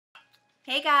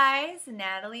Hey guys,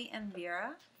 Natalie and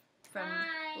Vera from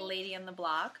Hi. Lady on the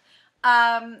Block.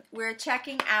 We're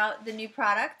checking out the new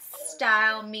product,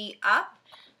 Style Me Up.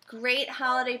 Great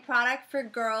holiday product for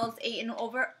girls 8 and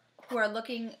over who are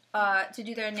looking to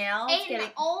do their nails. 8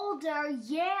 and older,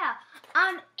 yeah.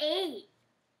 I'm 8.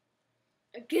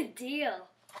 A good deal.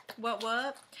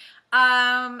 What?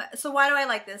 So why do I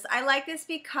like this? I like this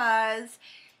because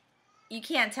you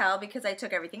can't tell because I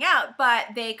took everything out, but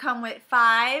they come with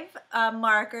 5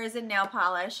 markers and nail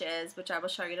polishes, which I will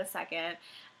show you in a second,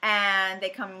 and they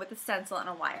come with a stencil and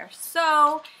a wire.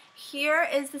 So here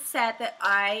is the set that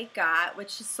I got,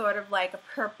 which is sort of like a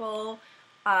purple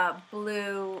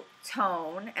blue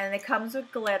tone, and it comes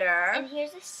with glitter. And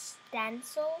here's a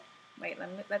stencil. Wait,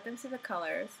 let them see the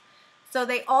colors. So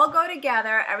they all go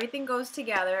together, everything goes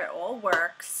together, it all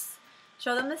works.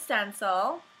 Show them the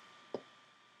stencil.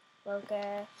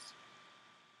 Focus.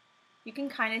 You can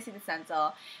kind of see the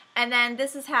stencil. And then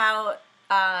this is how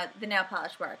the nail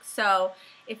polish works. So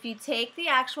if you take the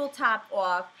actual top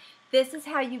off, this is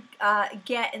how you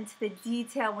get into the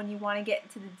detail when you want to get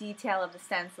into the detail of the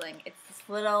stenciling. It's this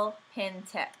little pin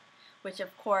tip, which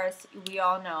of course we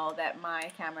all know that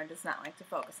my camera does not like to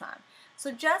focus on.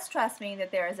 So just trust me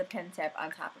that there is a pin tip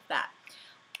on top of that.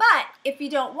 But if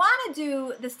you don't want to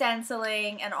do the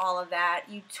stenciling and all of that,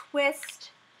 you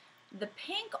twist the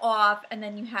pink off, and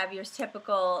then you have your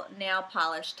typical nail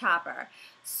polish topper.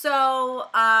 So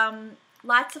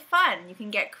lots of fun. You can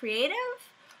get creative,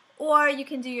 or you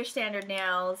can do your standard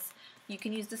nails. You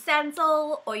can use the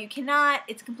stencil, or you cannot.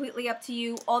 It's completely up to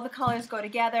you. All the colors go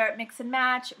together, mix and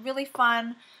match. Really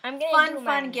fun.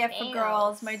 Fun gift for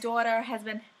girls. My daughter has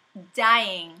been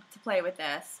dying to play with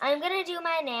this. I'm gonna do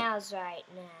my nails right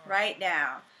now. Right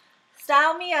now.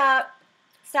 Style Me Up.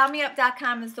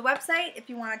 StyleMeUp.com is the website if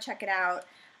you want to check it out.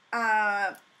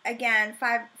 Again,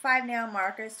 five nail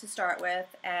markers to start with,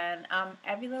 and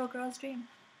every little girl's dream.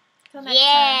 Till next time.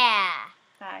 Yeah.